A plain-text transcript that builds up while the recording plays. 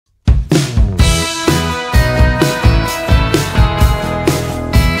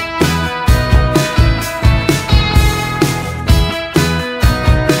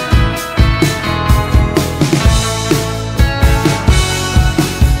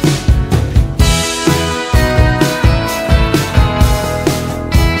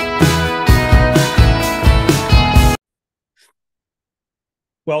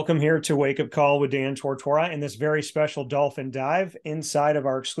Welcome here to Wake Up Call with Dan Tortora in this very special Dolphin Dive inside of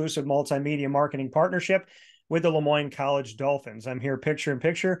our exclusive multimedia marketing partnership with the LeMoyne College Dolphins. I'm here picture in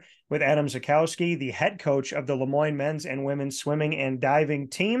picture with Adam Zaczkowski, the head coach of the LeMoyne men's and women's swimming and diving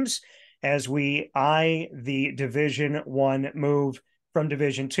teams, as we eye the Division I move from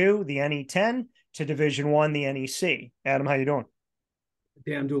Division II, the NE10, to Division I, the NEC. Adam, how you doing?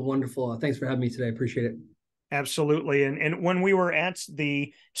 Dan, I'm doing wonderful. Thanks for having me today. I appreciate it. Absolutely. And when we were at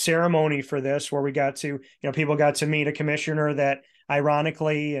the ceremony for this, where we got to, people got to meet a commissioner that,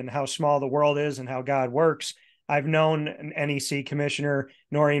 ironically, and how small the world is and how God works, I've known an NEC commissioner,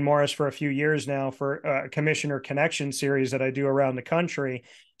 Noreen Morris, for a few years now for a Commissioner Connection series that I do around the country.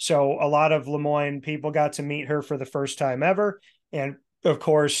 So a lot of LeMoyne people got to meet her for the first time ever. And of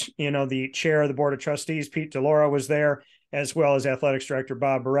course, the chair of the Board of Trustees, Pete DeLaura, was there, as well as Athletics Director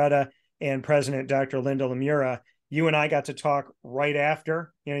Bob Beretta and President Dr. Linda Lemura. You and I got to talk right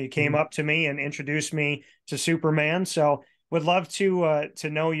after. You came up to me and introduced me to Superman. So would love to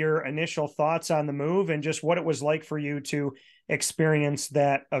know your initial thoughts on the move and just what it was like for you to experience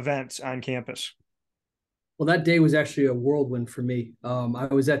that event on campus. Well, that day was actually a whirlwind for me. I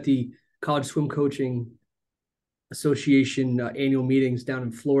was at the College Swim Coaching Association annual meetings down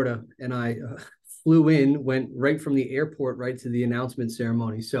in Florida, and I flew in, went right from the airport right to the announcement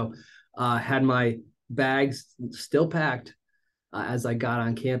ceremony. So had my bags still packed as I got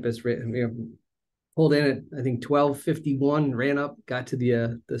on campus. Pulled in at, I think, 12:51, ran up, got to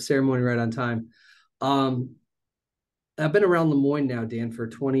the ceremony right on time. I've been around LeMoyne now, Dan, for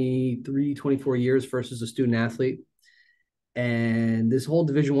 23, 24 years, first as a student athlete. And this whole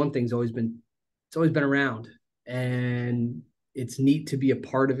Division I thing's always been around. And it's neat to be a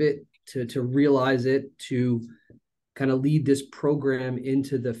part of it, to realize it, to kind of lead this program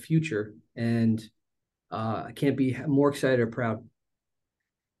into the future. And I can't be more excited or proud.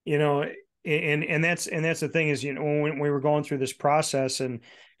 And that's the thing is, when we were going through this process, and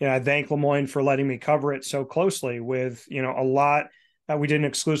I thank LeMoyne for letting me cover it so closely with a lot. We did an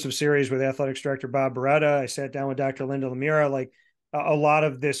exclusive series with Athletics Director Bob Beretta. I sat down with Dr. Linda Lemura. Like a lot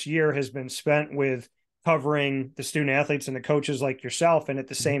of this year has been spent with covering the student athletes and the coaches like yourself, and at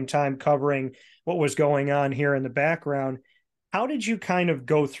the same time covering what was going on here in the background. How did you kind of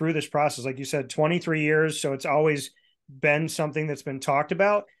go through this process? Like you said, 23 years, so it's always been something that's been talked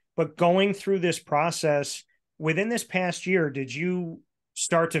about. But going through this process within this past year, did you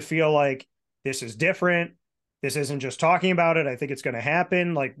start to feel like this is different? This isn't just talking about it. I think it's going to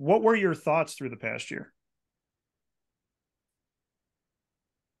happen. Like, what were your thoughts through the past year?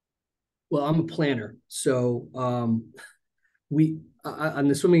 Well, I'm a planner. So we on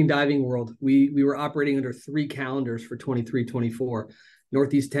the swimming and diving world, we were operating under 3 calendars for 23, 24.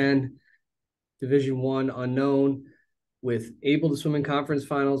 Northeast 10, Division I unknown, with able to swim in conference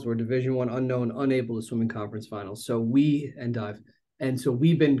finals, or Division I unknown, unable to swim in conference finals. So we've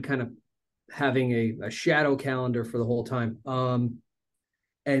been kind of having a shadow calendar for the whole time.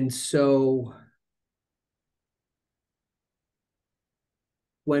 And so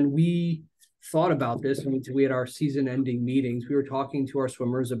when we thought about this, we had our season ending meetings, we were talking to our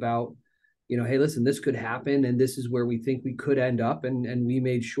swimmers about, hey, listen, this could happen, and this is where we think we could end up. And we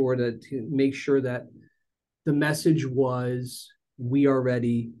made sure to make sure that the message was, we are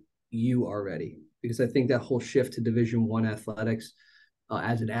ready, you are ready. Because I think that whole shift to Division I athletics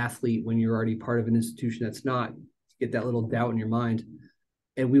as an athlete, when you're already part of an institution that's not, you get that little doubt in your mind.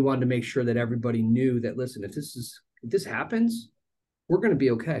 And we wanted to make sure that everybody knew that, listen, if this happens, we're going to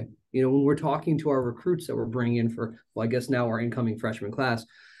be okay. When we're talking to our recruits that we're bringing in for, well, I guess now our incoming freshman class,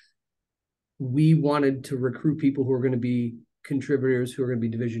 we wanted to recruit people who are going to be contributors, who are going to be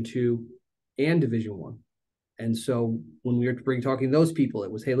Division II and Division I. And so when we were talking to those people,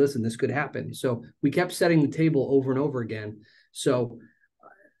 it was, hey, listen, this could happen. So we kept setting the table over and over again. So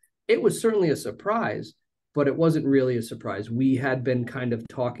it was certainly a surprise, but it wasn't really a surprise. We had been kind of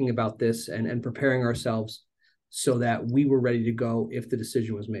talking about this and preparing ourselves so that we were ready to go if the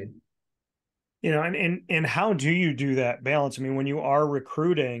decision was made. And how do you do that balance? I mean, when you are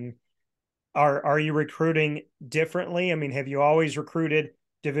recruiting, are you recruiting differently? I mean, have you always recruited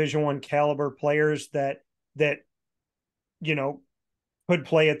Division I caliber players that could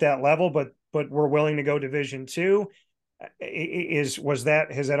play at that level, but were willing to go Division II? Has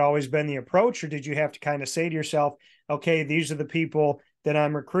that always been the approach, or did you have to kind of say to yourself, okay, these are the people that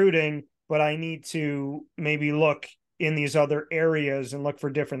I'm recruiting, but I need to maybe look in these other areas and look for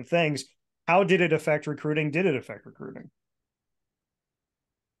different things? How did it affect recruiting? Did it affect recruiting?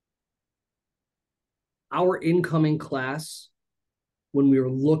 Our incoming class, when we were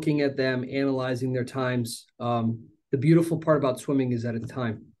looking at them, analyzing their times, the beautiful part about swimming is that it's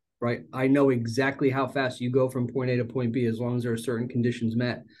time, right? I know exactly how fast you go from point A to point B as long as there are certain conditions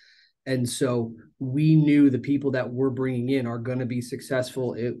met. And so we knew the people that we're bringing in are going to be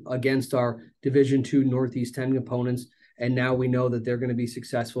successful against our Division II Northeast 10 opponents. And now we know that they're going to be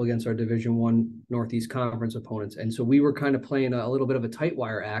successful against our Division I Northeast Conference opponents. And so we were kind of playing a little bit of a tight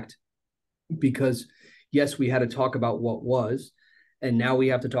wire act because, yes, we had to talk about what was, and now we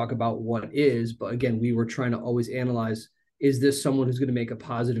have to talk about what is. But again, we were trying to always analyze, is this someone who's going to make a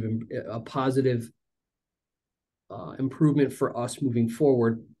positive improvement for us moving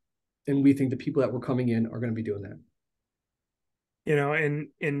forward? And we think the people that were coming in are going to be doing that. You know,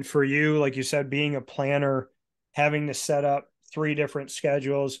 and for you, like you said, being a planner, having to set up 3 different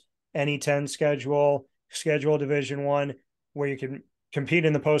schedules, any 10 schedule Division I, where you can compete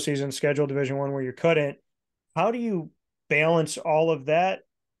in the postseason, schedule Division I where you couldn't. How do you balance all of that?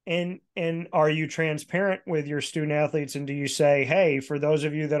 And are you transparent with your student athletes? And do you say, hey, for those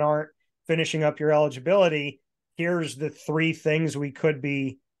of you that aren't finishing up your eligibility, here's the 3 things we could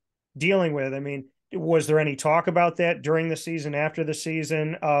be dealing with? I mean, was there any talk about that during the season, after the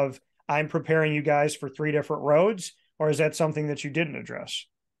season, of I'm preparing you guys for 3 different roads, or is that something that you didn't address?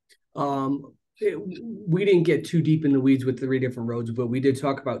 We didn't get too deep in the weeds with 3 different roads, but we did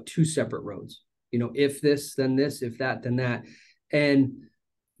talk about 2 separate roads. You know, if this, then this, if that, then that. And,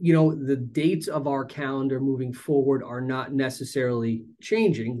 you know, the dates of our calendar moving forward are not necessarily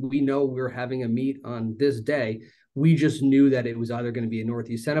changing. We know we're having a meet on this day. We just knew that it was either going to be a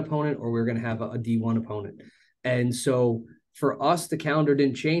Northeast 10 opponent or we were going to have a D1 opponent. And so for us, the calendar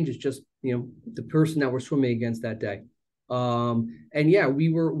didn't change. It's just, you know, the person that we're swimming against that day. And yeah, we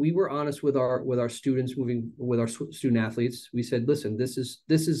were honest with our students, with our student athletes. We said, listen, this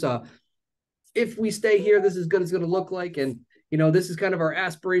is if we stay here, this is good. It's going to look like, and, you know, this is kind of our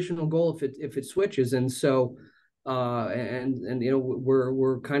aspirational goal if it switches. And so, and you know,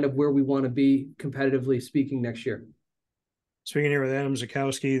 we're kind of where we want to be competitively speaking next year. Speaking here with Adam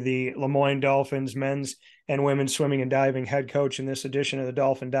Zaczkowski, the LeMoyne Dolphins men's and women's swimming and diving head coach in this edition of the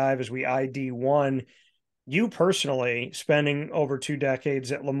Dolphin Dive as we ID1. You personally, spending over 2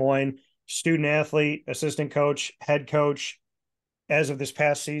 decades at LeMoyne, student athlete, assistant coach, head coach, as of this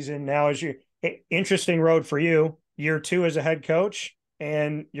past season, now as you, interesting road for you, year 2 as a head coach,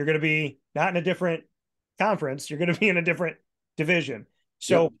 and you're going to be not in a different conference, you're going to be in a different division.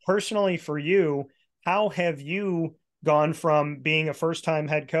 So yep. Personally for you, how have you gone from being a first-time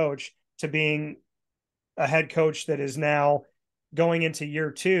head coach to being a head coach that is now going into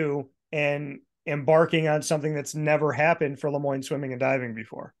year 2 and embarking on something that's never happened for LeMoyne swimming and diving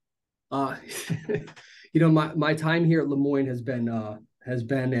before? You know, my time here at LeMoyne has been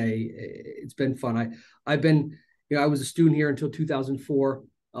it's been fun. I've been, you know, I was a student here until 2004,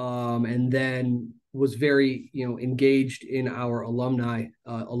 and then was very, you know, engaged in our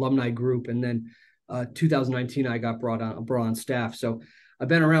alumni group, and then 2019 I got brought on staff. So I've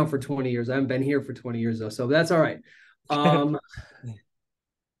been around for 20 years. I haven't been here for 20 years though, so that's all right.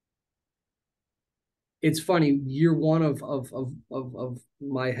 It's funny. Year 1 of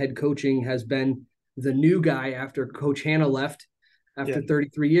my head coaching has been the new guy after Coach Hannah left after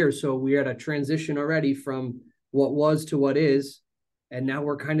 33 years. So we had a transition already from what was to what is, and now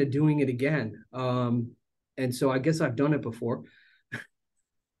we're kind of doing it again. And so I guess I've done it before.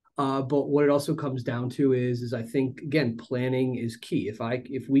 But what it also comes down to is I think, again, planning is key.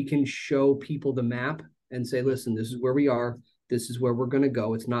 If we can show people the map and say, listen, this is where we are, this is where we're going to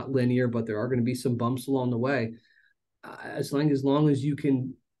go. It's not linear, but there are going to be some bumps along the way. As long as you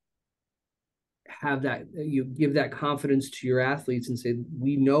can have that, you give that confidence to your athletes and say,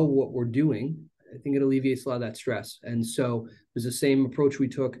 we know what we're doing, I think it alleviates a lot of that stress. And so it was the same approach we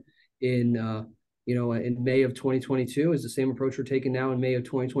took in May of 2022 is the same approach we're taking now in May of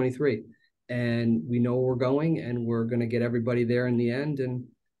 2023. And we know where we're going, and we're going to get everybody there in the end and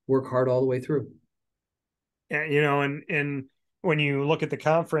work hard all the way through. Yeah, you know, and when you look at the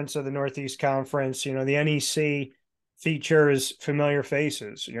conference of the Northeast Conference, you know, the NEC features familiar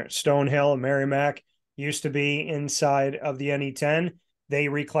faces. You know, Stonehill and Merrimack used to be inside of the NE10. They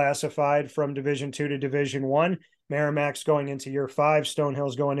reclassified from Division II to Division I. Merrimack's going into year 5.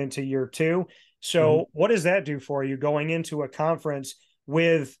 Stonehill's going into year 2. So what does that do for you going into a conference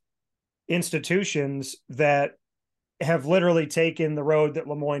with institutions that have literally taken the road that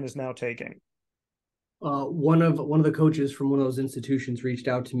LeMoyne is now taking? One of the coaches from one of those institutions reached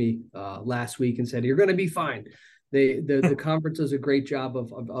out to me last week and said, "You're going to be fine." The conference does a great job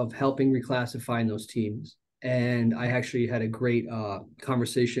of helping reclassifying those teams. And I actually had a great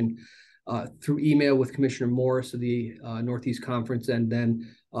conversation through email with Commissioner Morris of the Northeast Conference, and then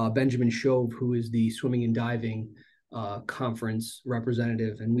Benjamin Shove, who is the swimming and diving conference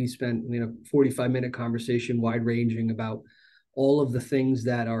representative, and we spent 45-minute conversation, wide ranging, about all of the things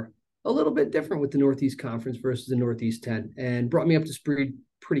that are a little bit different with the Northeast Conference versus the Northeast 10, and brought me up to speed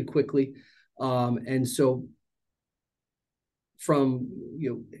pretty quickly. And so from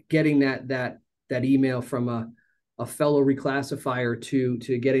getting that email from a fellow reclassifier to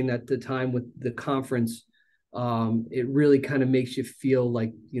getting that the time with the conference, it really kind of makes you feel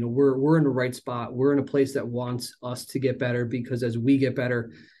like we're in the right spot. We're in a place that wants us to get better, because as we get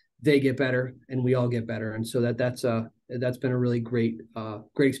better, they get better, and we all get better. And so that's been a really great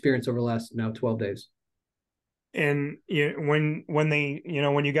experience over the last now 12 days. And when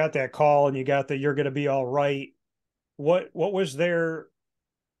you got that call and you got the "you're going to be all right," what was their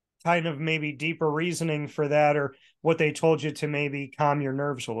kind of maybe deeper reasoning for that, or what they told you to maybe calm your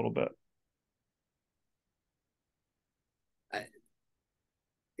nerves a little bit?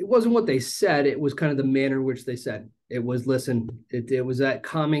 It wasn't what they said. It was kind of the manner in which they said. It was, listen, it was that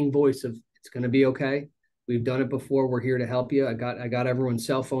calming voice of, it's going to be okay. We've done it before. We're here to help you. I got everyone's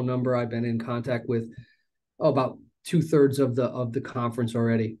cell phone number. I've been in contact with about 2/3 of the conference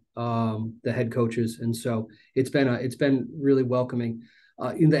already, the head coaches. And so it's been really welcoming.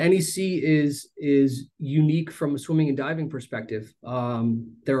 The NEC is unique from a swimming and diving perspective.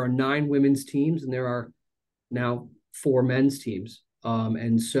 There are 9 women's teams, and there are now 4 men's teams.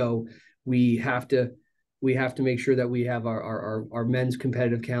 And so we have to make sure that we have our men's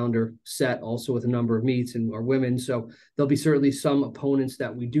competitive calendar set, also with a number of meets, and our women. So there'll be certainly some opponents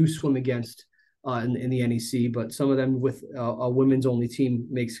that we do swim against in the NEC, but some of them with a women's only team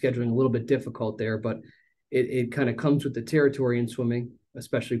makes scheduling a little bit difficult there. But it kind of comes with the territory in swimming,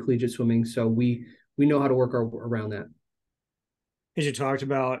 especially collegiate swimming. So we know how to work around that. As you talked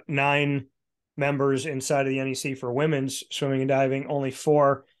about, 9 members inside of the NEC for women's swimming and diving, only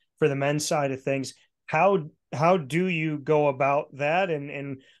 4 for the men's side of things. How do you go about that?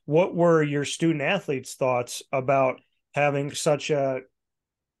 And what were your student athletes' thoughts about having such a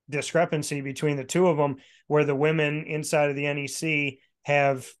discrepancy between the two of them, where the women inside of the NEC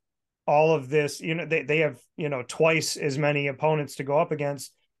have all of this, they have, twice as many opponents to go up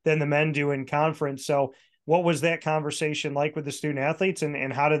against than the men do in conference. So what was that conversation like with the student athletes,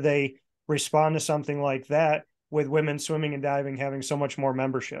 and how did they respond to something like that, with women swimming and diving having so much more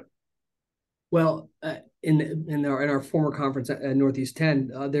membership? Well, in our former conference at Northeast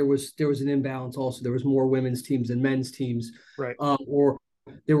 10, there was an imbalance also. There was more women's teams than men's teams, right? Or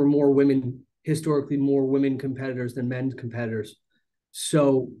there were historically more women competitors than men's competitors.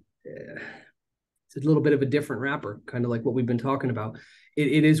 So it's a little bit of a different wrapper, kind of like what we've been talking about.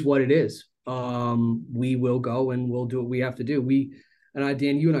 It is what it is. We will go and we'll do what we have to do.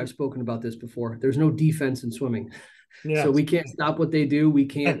 Dan, you and I have spoken about this before. There's no defense in swimming. Yeah. So we can't stop what they do. We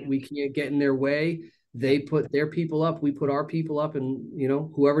can't get in their way. They put their people up, we put our people up, and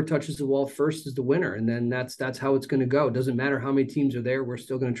whoever touches the wall first is the winner. And then that's how it's going to go. It doesn't matter how many teams are there. We're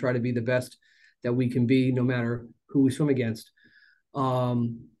still going to try to be the best that we can be, no matter who we swim against.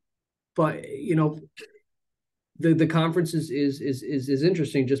 But the conference is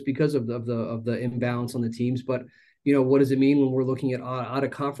interesting just because of the imbalance on the teams. But what does it mean when we're looking at out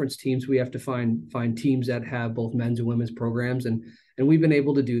of conference teams? We have to find teams that have both men's and women's programs, and we've been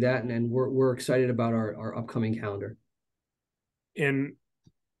able to do that, and we're excited about our upcoming calendar. And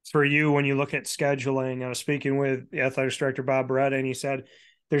for you, when you look at scheduling, I was speaking with the athletics director, Bob Beretta, and he said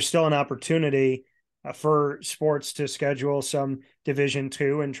there's still an opportunity for sports to schedule some Division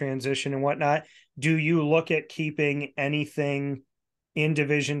II and transition and whatnot. Do you look at keeping anything in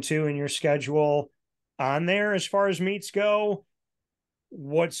Division II in your schedule on there as far as meets go?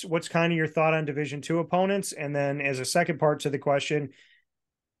 What's kind of your thought on Division II opponents? And then as a second part to the question,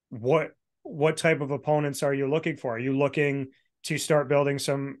 what type of opponents are you looking for? Are you looking to start building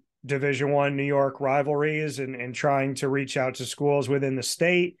some Division I New York rivalries and trying to reach out to schools within the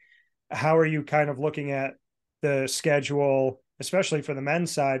state? How are you kind of looking at the schedule, especially for the men's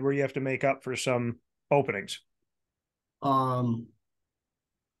side, where you have to make up for some openings? Well,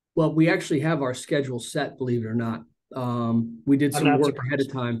 we actually have our schedule set, believe it or not. We did some work ahead of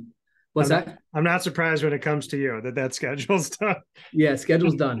time. I'm not surprised when it comes to you that schedule's done. Yeah,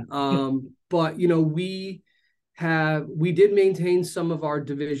 schedule's done. But we did maintain some of our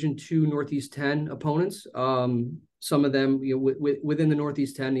Division II Northeast 10 opponents. Some of them, within the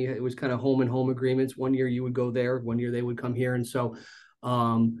Northeast 10, it was kind of home and home agreements. One year you would go there, one year they would come here, and so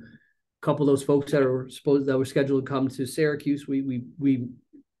a couple of those folks that were scheduled to come to Syracuse, we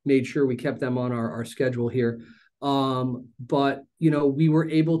made sure we kept them on our schedule here. But we were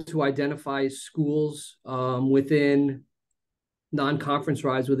able to identify schools within non-conference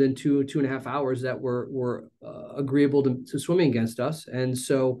rides within 2.5 hours that were agreeable to swimming against us. And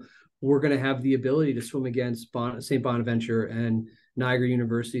so we're going to have the ability to swim against St. Bonaventure and Niagara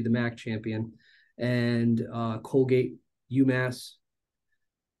University, the MAC champion, and Colgate, UMass.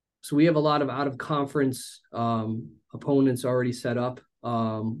 So we have a lot of out-of-conference opponents already set up.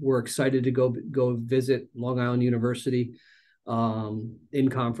 We're excited to go visit Long Island University in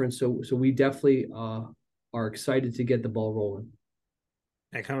conference. So we definitely are excited to get the ball rolling.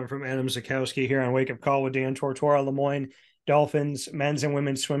 And coming from Adam Zaczkowski here on Wake Up Call with Dan Tortora, LeMoyne Dolphins men's and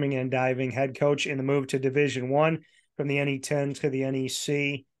women's swimming and diving head coach in the move to Division I from the NE10 to the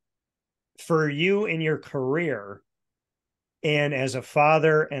NEC. For you in your career and as a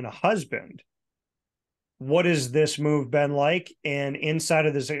father and a husband, what has this move been like? And inside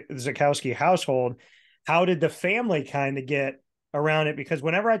of the Zaczkowski household, how did the family kind of get around it? Because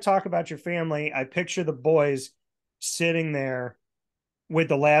whenever I talk about your family, I picture the boys sitting there with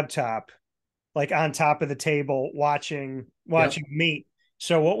the laptop, like on top of the table, watching meet.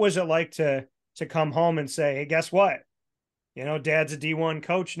 So what was it like to come home and say, hey, guess what? You know, Dad's a D1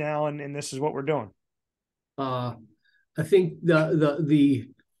 coach now, and this is what we're doing. I think the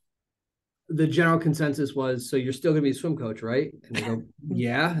general consensus was, so you're still going to be a swim coach, right? And they go,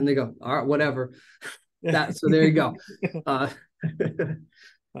 yeah. And they go, all right, whatever. So there you go.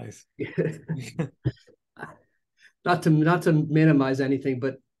 Nice. Not to minimize anything,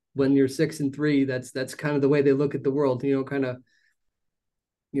 but when you're 6 and 3, that's kind of the way they look at the world,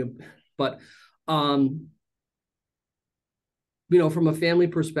 but from a family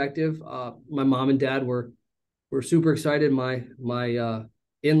perspective, my mom and dad were super excited. My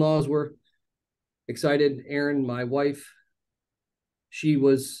in-laws were excited. Erin, my wife, she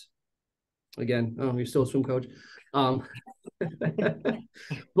was, again, you're still a swim coach.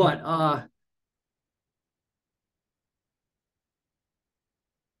 But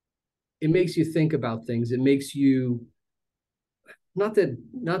it makes you think about things. It makes you, not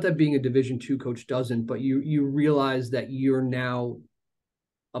that being a Division II coach doesn't, but you realize that you're now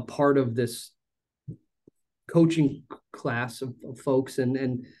a part of this coaching class of folks.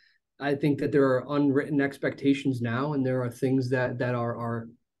 And I think that there are unwritten expectations now, and there are things that are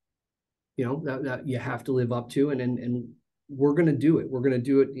that you have to live up to. And we're going to do it. We're going to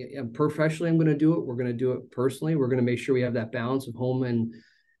do it professionally. I'm going to do it. We're going to do it personally. We're going to make sure we have that balance of home and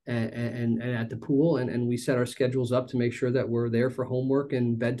at the pool, and we set our schedules up to make sure that we're there for homework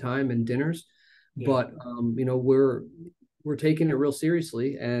and bedtime and dinners. Yeah. But we're taking it real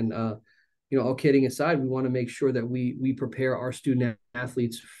seriously, and all kidding aside, we want to make sure that we prepare our student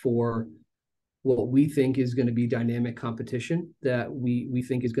athletes for what we think is going to be dynamic competition, that we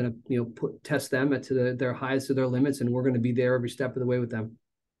think is going to test them to their highest of their limits, and we're going to be there every step of the way with them.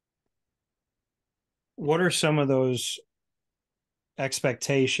 What are some of those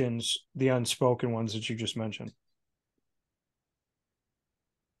expectations, the unspoken ones that you just mentioned?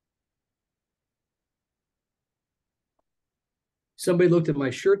 Somebody looked at my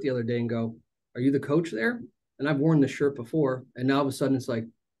shirt the other day and go, are you the coach there? And I've worn this shirt before. And now all of a sudden it's like,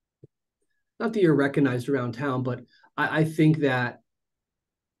 not that you're recognized around town, but I think that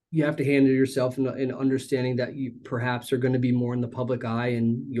you have to handle yourself in understanding that you perhaps are going to be more in the public eye,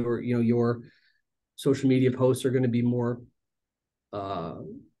 and your social media posts are going to be more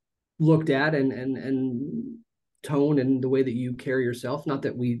looked at and tone and the way that you carry yourself. Not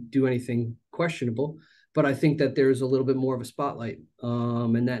that we do anything questionable, but I think that there's a little bit more of a spotlight,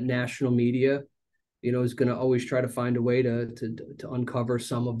 and that national media, is going to always try to find a way to uncover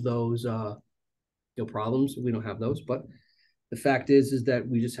some of those problems. We don't have those, but the fact is that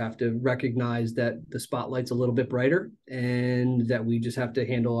we just have to recognize that the spotlight's a little bit brighter, and that we just have to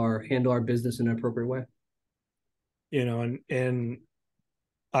handle our business in an appropriate way. And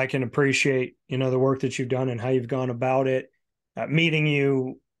I can appreciate, the work that you've done and how you've gone about it. Meeting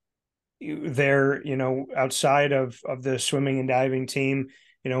you there, outside of the swimming and diving team,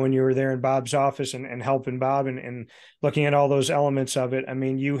 when you were there in Bob's office and helping Bob and looking at all those elements of it. I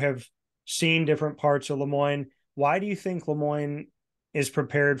mean, you have seen different parts of LeMoyne. Why do you think LeMoyne is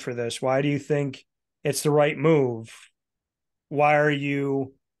prepared for this? Why do you think it's the right move? Why are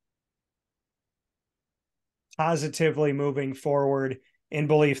you positively moving forward in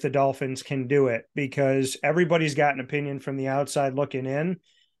belief the Dolphins can do it? Because everybody's got an opinion from the outside looking in.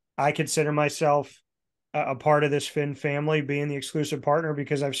 I consider myself a part of this Phins family, being the exclusive partner,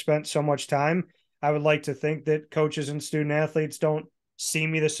 because I've spent so much time. I would like to think that coaches and student athletes don't see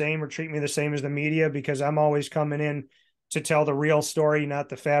me the same or treat me the same as the media, because I'm always coming in to tell the real story, not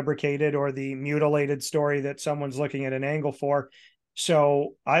the fabricated or the mutilated story that someone's looking at an angle for.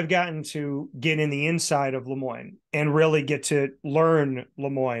 So I've gotten to get in the inside of LeMoyne and really get to learn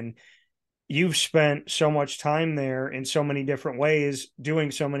LeMoyne. You've spent so much time there in so many different ways,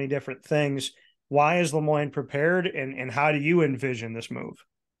 doing so many different things. Why is LeMoyne prepared, and how do you envision this move?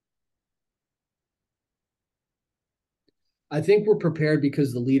 I think we're prepared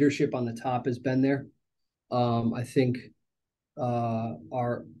because the leadership on the top has been there. I think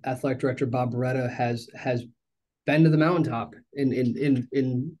our athletic director Bob Beretta has been to the mountaintop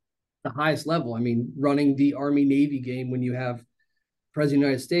in the highest level. I mean, running the Army Navy game when you have President of the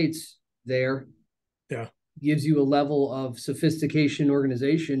United States there, yeah, gives you a level of sophistication,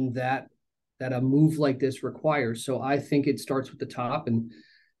 organization that a move like this requires. So I think it starts with the top, and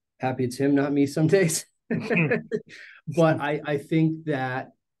happy it's him, not me, some days. But I think that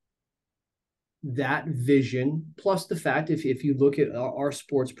vision, plus the fact, if you look at our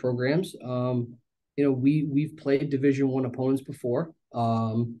sports programs, we've played Division I opponents before.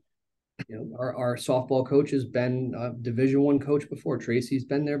 Our softball coach has been a Division I coach before. Tracy's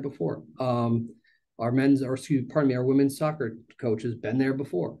been there before. Our women's soccer coach has been there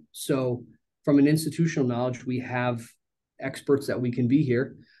before. So from an institutional knowledge, we have experts that we can be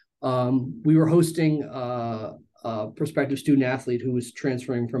here. We were hosting a prospective student athlete who was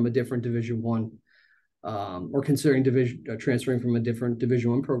transferring from a different Division I, or considering transferring from a different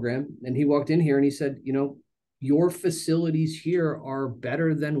Division I program. And he walked in here and he said, your facilities here are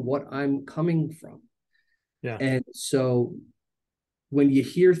better than what I'm coming from. Yeah. And so when you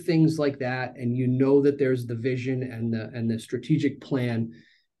hear things like that, and that there's the vision and the strategic plan,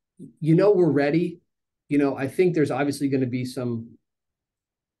 we're ready. I think there's obviously going to be some,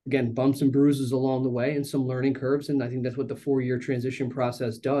 again, bumps and bruises along the way and some learning curves. And I think that's what the 4-year transition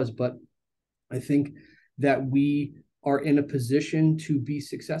process does. But I think that we are in a position to be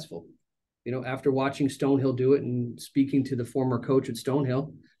successful. After watching Stonehill do it and speaking to the former coach at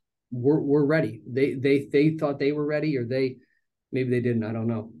Stonehill, we're ready. They thought they were ready, or maybe they didn't, I don't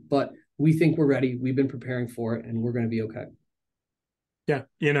know. But we think we're ready. We've been preparing for it, and we're going to be okay. Yeah.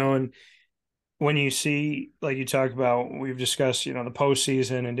 And when you see, like you talk about, we've discussed, the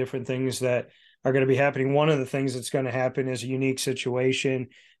postseason and different things that are going to be happening. One of the things that's going to happen is a unique situation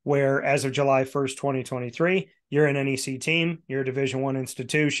where, as of July 1st, 2023, you're an NEC team, you're a Division I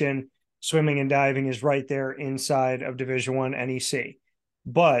institution. Swimming and diving is right there inside of Division I NEC.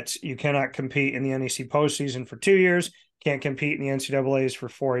 But you cannot compete in the NEC postseason for 2 years, can't compete in the NCAAs for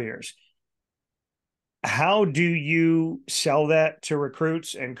 4 years. How do you sell that to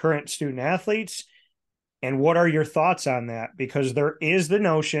recruits and current student athletes? And what are your thoughts on that? Because there is the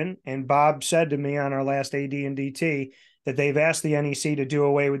notion, and Bob said to me on our last AD and DT, that they've asked the NEC to do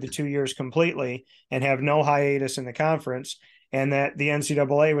away with the 2 years completely and have no hiatus in the conference, and that the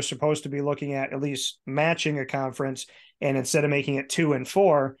NCAA was supposed to be looking at least matching a conference, and instead of making it 2 and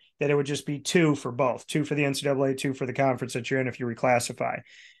 4, that it would just be 2 for both, 2 for the NCAA, 2 for the conference that you're in if you reclassify.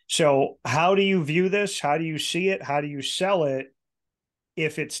 So how do you view this? How do you see it? How do you sell it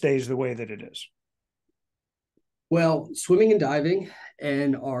if it stays the way that it is? Well, swimming and diving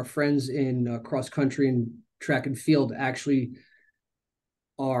and our friends in cross country and track and field actually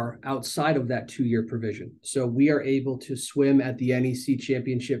are outside of that 2-year provision. So we are able to swim at the NEC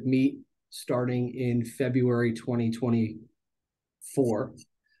championship meet starting in February 2024.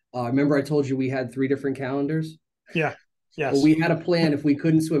 Remember I told you we had 3 different calendars? Yeah. Yes. Well, we had a plan if we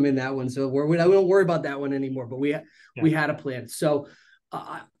couldn't swim in that one. So we don't worry about that one anymore, but we had a plan. So,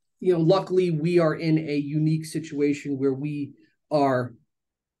 luckily we are in a unique situation where we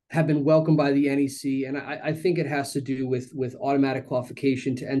have been welcomed by the NEC. And I think it has to do with automatic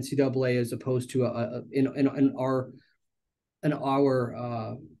qualification to NCAA as opposed to in our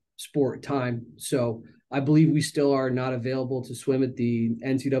sport time. So I believe we still are not available to swim at the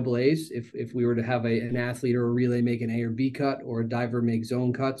NCAAs if we were to have an athlete or a relay make an A or B cut, or a diver make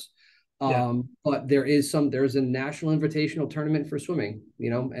zone cuts. But there's a national invitational tournament for swimming,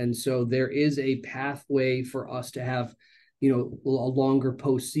 and so there is a pathway for us to have, a longer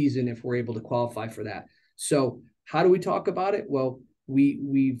postseason if we're able to qualify for that. So how do we talk about it? Well,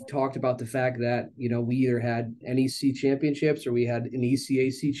 we've talked about the fact that, we either had NEC championships or we had an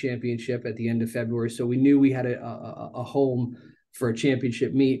ECAC championship at the end of February. So we knew we had a home for a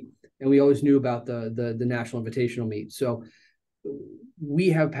championship meet, and we always knew about the national invitational meet. So we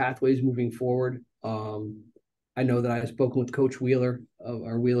have pathways moving forward. I know that I've spoken with Coach Wheeler of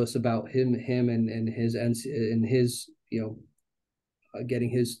our Wheelus about him and his getting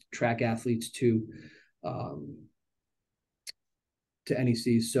his track athletes to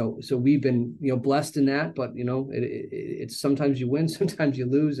NEC. So we've been blessed in that, but it's sometimes you win, sometimes you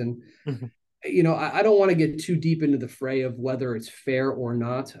lose, and I don't want to get too deep into the fray of whether it's fair or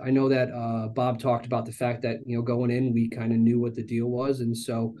not. I know that Bob talked about the fact that, going in, we kind of knew what the deal was. And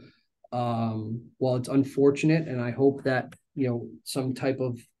so while it's unfortunate, and I hope that, some type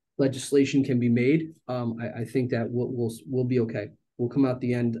of legislation can be made, I think that we'll be okay. We'll come out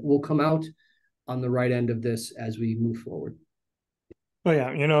the end. We'll come out on the right end of this as we move forward. Well,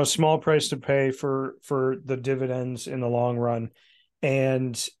 yeah, a small price to pay for the dividends in the long run.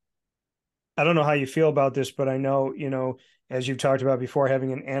 And I don't know how you feel about this, but I know, as you've talked about before,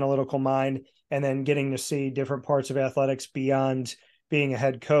 having an analytical mind and then getting to see different parts of athletics beyond being a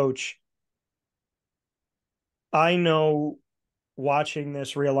head coach. I know watching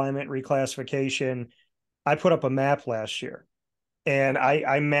this realignment reclassification, I put up a map last year and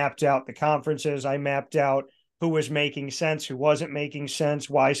I mapped out the conferences. I mapped out who was making sense, who wasn't making sense,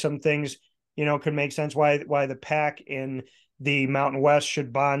 why some things, could make sense, why the Pac in the Mountain West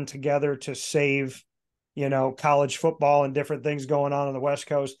should bond together to save, college football and different things going on the West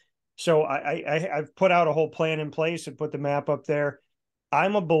Coast. So I've put out a whole plan in place and put the map up there.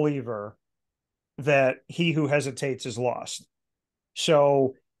 I'm a believer that he who hesitates is lost.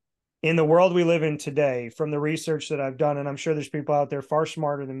 So in the world we live in today, from the research that I've done, and I'm sure there's people out there far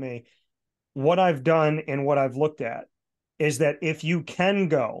smarter than me, what I've done and what I've looked at is that if you can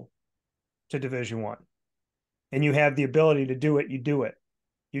go to Division I and you have the ability to do it, you do it.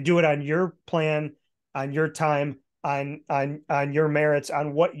 You do it on your plan, on your time, on your merits,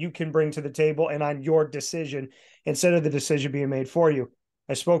 on what you can bring to the table, and on your decision instead of the decision being made for you.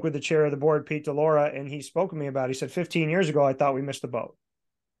 I spoke with the chair of the board, Pete DeLaura, and he spoke with me about it. He said, 15 years ago, I thought we missed the boat.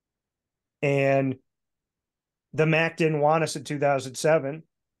 And the MAC didn't want us in 2007.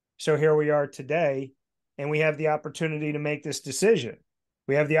 So here we are today, and we have the opportunity to make this decision.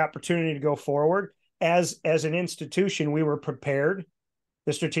 We have the opportunity to go forward. As an institution, we were prepared.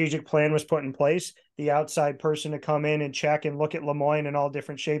 The strategic plan was put in place. The outside person to come in and check and look at LeMoyne in all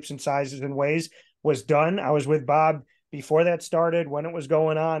different shapes and sizes and ways was done. I was with Bob before that started, when it was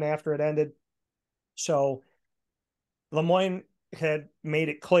going on, after it ended. So LeMoyne had made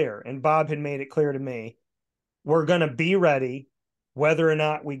it clear, and Bob had made it clear to me, we're going to be ready whether or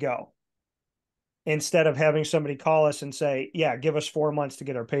not we go. Instead of having somebody call us and say, yeah, give us 4 months to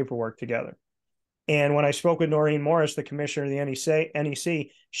get our paperwork together. And when I spoke with Noreen Morris, the commissioner of the NEC,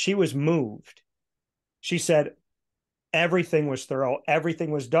 she was moved. She said everything was thorough. Everything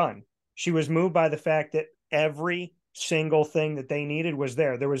was done. She was moved by the fact that every single thing that they needed was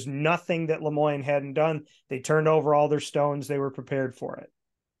there. There was nothing that LeMoyne hadn't done. They turned over all their stones. They were prepared for it.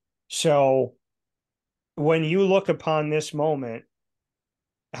 So when you look upon this moment,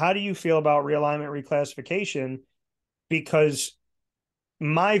 how do you feel about realignment reclassification? Because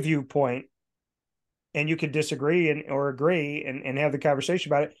my viewpoint, and you could disagree or agree and have the conversation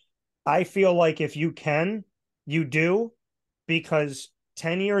about it, I feel like if you can, you do, because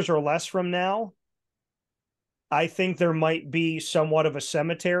 10 years or less from now, I think there might be somewhat of a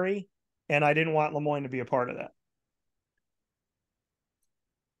cemetery, and I didn't want LeMoyne to be a part of that.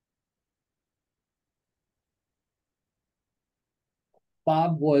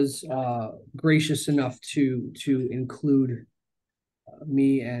 Bob was gracious enough to include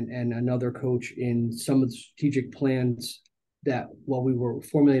me and another coach in some of the strategic plans that while we were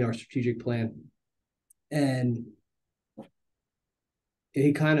formulating our strategic plan. And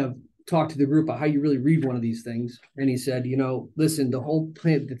he kind of talked to the group about how you really read one of these things. And he said, listen, the whole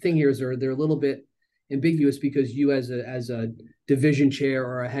plan, the thing here is they're a little bit ambiguous because you as a division chair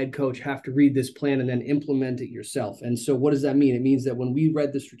or a head coach have to read this plan and then implement it yourself. And so what does that mean? It means that when we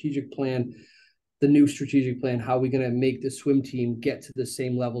read the strategic plan, the new strategic plan, how are we going to make the swim team get to the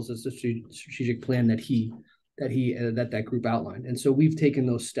same levels as the strategic plan that group outlined. And so we've taken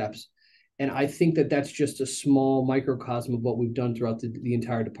those steps. And I think that that's just a small microcosm of what we've done throughout the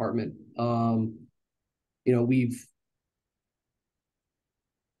entire department. One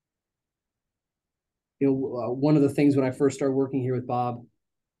of the things when I first started working here with Bob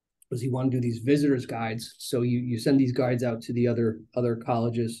was he wanted to do these visitors guides. So you send these guides out to the other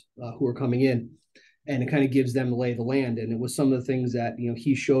colleges who are coming in, and it kind of gives them the lay of the land. And it was some of the things that,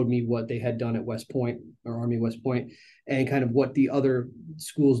 he showed me what they had done at West Point or Army West Point and kind of what the other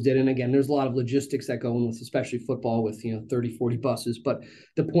schools did. And again, there's a lot of logistics that go in with, especially football with, 30, 40 buses. But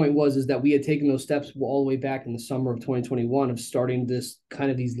the point is that we had taken those steps all the way back in the summer of 2021 of starting this kind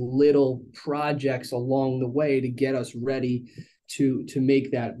of these little projects along the way to get us ready to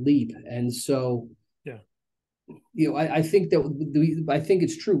make that leap. And so, I think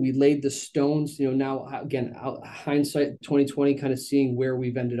it's true. We laid the stones, now again, hindsight 2020, kind of seeing where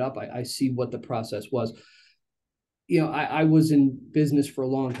we've ended up. I see what the process was. I was in business for a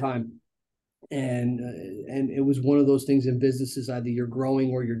long time. And it was one of those things in businesses, either you're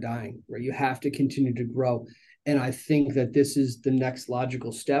growing or you're dying, right? You have to continue to grow. And I think that this is the next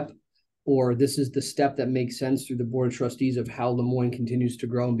logical step, or this is the step that makes sense through the board of trustees of how LeMoyne continues to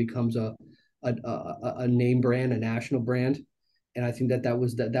grow and becomes a name brand, a national brand. And I think that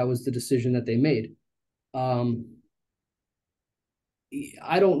was the decision that they made.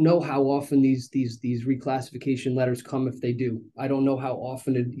 I don't know how often these reclassification letters come, if they do. I don't know how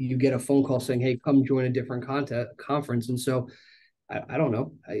often you get a phone call saying, "Hey, come join a different conference." And so I don't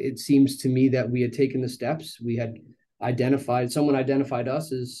know. It seems to me that we had taken the steps. We had someone identified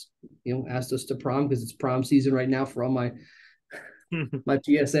us as, asked us to prom, because it's prom season right now for all my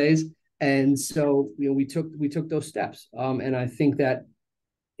GSAs. And so, we took those steps. And I think that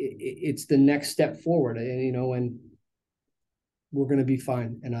it's the next step forward, and we're going to be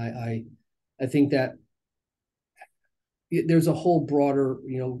fine. And I think that there's a whole broader,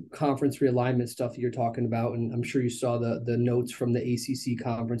 conference realignment stuff that you're talking about. And I'm sure you saw the notes from the ACC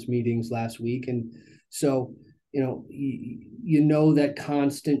conference meetings last week. And so, that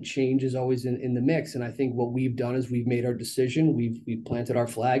constant change is always in the mix. And I think what we've done is we've made our decision, we've planted our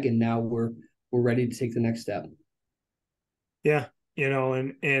flag, and now we're ready to take the next step. Yeah.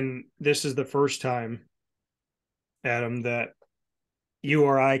 And this is the first time, Adam, that you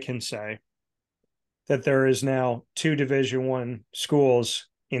or I can say that there is now 2 Division I schools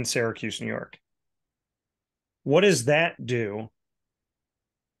in Syracuse, New York. What does that do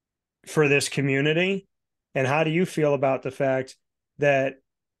for this community? And how do you feel about the fact that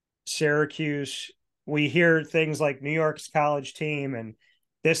Syracuse, we hear things like New York's college team and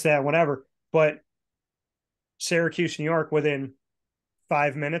this, that, whatever, but Syracuse, New York, within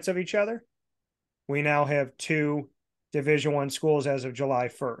 5 minutes of each other, we now have 2 Division I schools as of July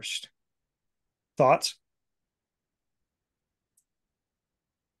 1st. Thoughts?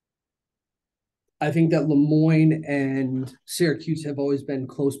 I think that LeMoyne and Syracuse have always been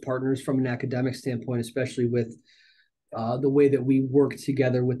close partners from an academic standpoint, especially with the way that we work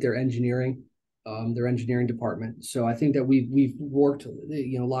together with their engineering department. So I think that we've worked,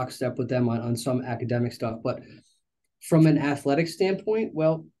 lockstep with them on some academic stuff. But from an athletic standpoint,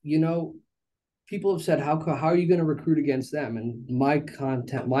 well, people have said, how are you going to recruit against them? And my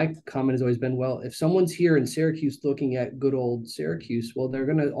comment has always been, well, if someone's here in Syracuse looking at good old Syracuse, well, they're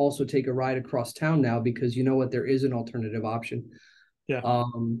going to also take a ride across town now, because you know what, there is an alternative option. Yeah.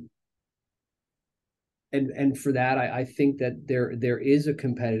 And for that, I think that there is a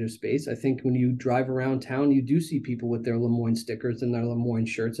competitive space. I think when you drive around town, you do see people with their LeMoyne stickers and their LeMoyne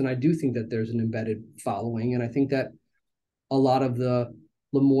shirts. And I do think that there's an embedded following. And I think that a lot of the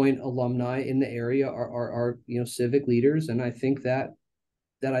LeMoyne alumni in the area are civic leaders, and I think that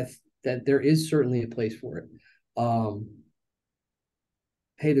there is certainly a place for it.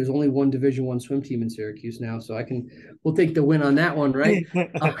 Hey, there's only one Division I swim team in Syracuse now, so we'll take the win on that one, right?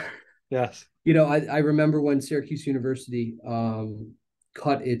 Yes. I remember when Syracuse University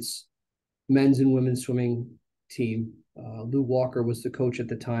cut its men's and women's swimming team. Lou Walker was the coach at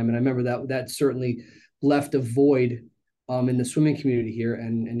the time, and I remember that certainly left a void in the swimming community here.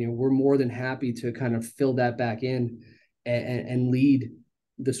 And we're more than happy to kind of fill that back in and lead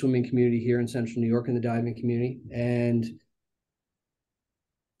the swimming community here in Central New York and the diving community. And,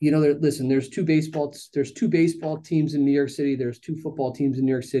 there's two baseball teams in New York City. There's 2 football teams in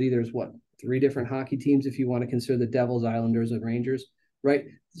New York City. There's 3 different hockey teams, if you want to consider the Devils, Islanders, and Rangers, right?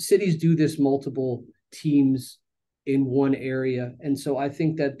 Cities do this multiple teams in one area. And so I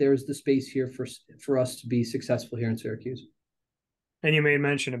think that there's the space here for us to be successful here in Syracuse. And you made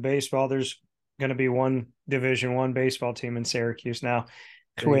mention of baseball. There's going to be 1 Division I baseball team in Syracuse now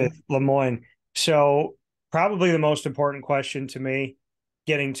with LeMoyne. So probably the most important question to me,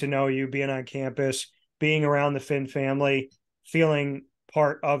 getting to know you, being on campus, being around the Phin family, feeling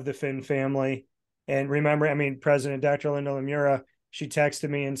part of the Phin family. And remember, President Dr. Linda Lemura, she texted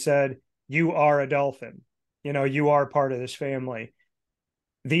me and said, "You are a Dolphin. You are part of this family."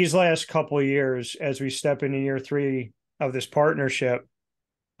 These last couple of years, as we step into year 3 of this partnership,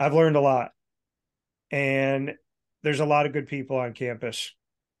 I've learned a lot. And there's a lot of good people on campus.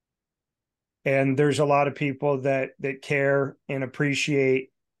 And there's a lot of people that care and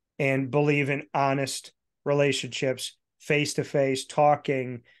appreciate and believe in honest relationships, face-to-face,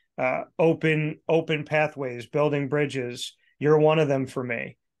 talking, open pathways, building bridges. You're one of them for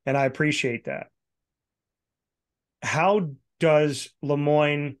me, and I appreciate that. How does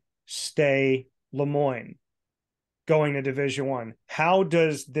LeMoyne stay LeMoyne going to Division I? How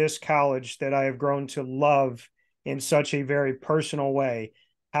does this college that I have grown to love in such a very personal way,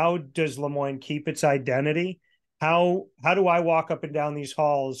 how does LeMoyne keep its identity? How do I walk up and down these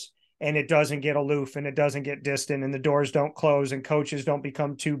halls and it doesn't get aloof and it doesn't get distant and the doors don't close and coaches don't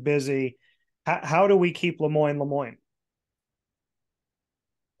become too busy. How do we keep LeMoyne? I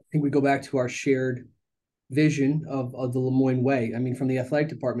think we go back to our shared vision of the LeMoyne way. I mean, from the athletic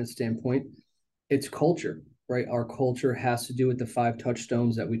department standpoint, it's culture, right? Our culture has to do with the 5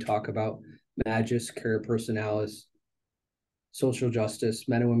 touchstones that we talk about: Magis, Care Personalis, social justice,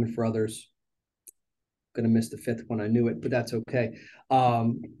 men and women for others. Going to miss the 5th one. I knew it, but that's okay.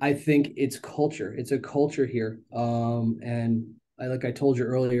 I think it's culture. It's a culture here. And like I told you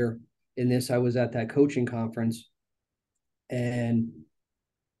earlier in this, I was at that coaching conference, and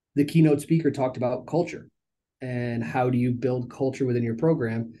the keynote speaker talked about culture and how do you build culture within your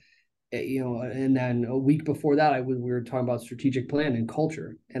program. And then a week before that, we were talking about strategic plan and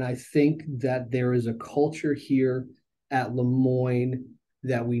culture. And I think that there is a culture here at LeMoyne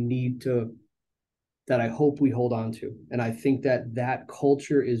that we need to, that I hope we hold on to. And I think that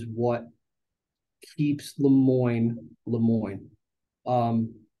culture is what keeps LeMoyne.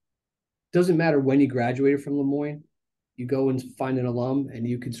 Doesn't matter when you graduated from LeMoyne. You go and find an alum and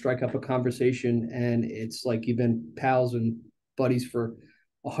you can strike up a conversation, and it's like you've been pals and buddies for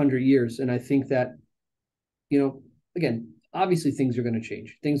 100 years. And I think that, again, obviously things are going to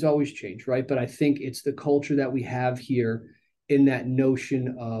change. Things always change, right? But I think it's the culture that we have here in that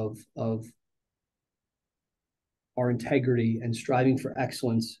notion of our integrity and striving for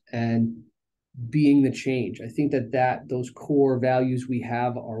excellence and being the change. I think that those core values we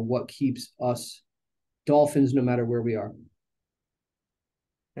have are what keeps us Dolphins no matter where we are.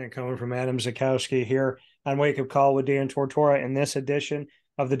 And coming from Adam Zaczkowski here on Wake Up Call with Dan Tortora in this edition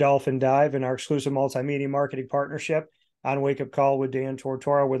of the Dolphin Dive and our exclusive multimedia marketing partnership on Wake Up Call with Dan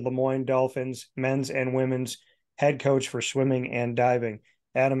Tortora with LeMoyne Dolphins men's and women's head coach for swimming and diving.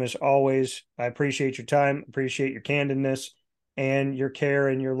 Adam, as always, I appreciate your time, appreciate your candidness and your care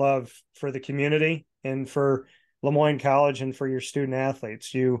and your love for the community and for LeMoyne College and for your student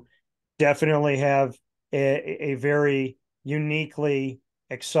athletes. You definitely have a very uniquely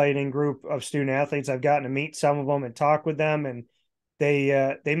exciting group of student athletes. I've gotten to meet some of them and talk with them, and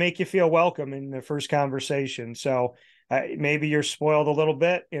they make you feel welcome in the first conversation. So maybe you're spoiled a little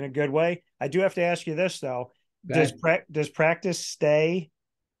bit in a good way. I do have to ask you this though: does practice stay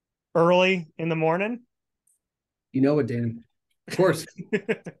early in the morning? You know it, Dan. Of course.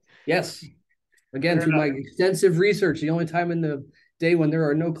 Yes. Again, Fair through enough. my extensive research, the only time in the day when there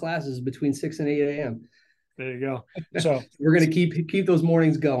are no classes between 6 and 8 a.m. There you go. So we're going to keep those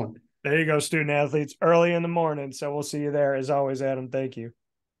mornings going. There you go, student athletes, early in the morning. So we'll see you there. As always, Adam, thank you.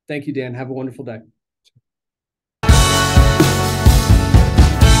 Thank you, Dan. Have a wonderful day.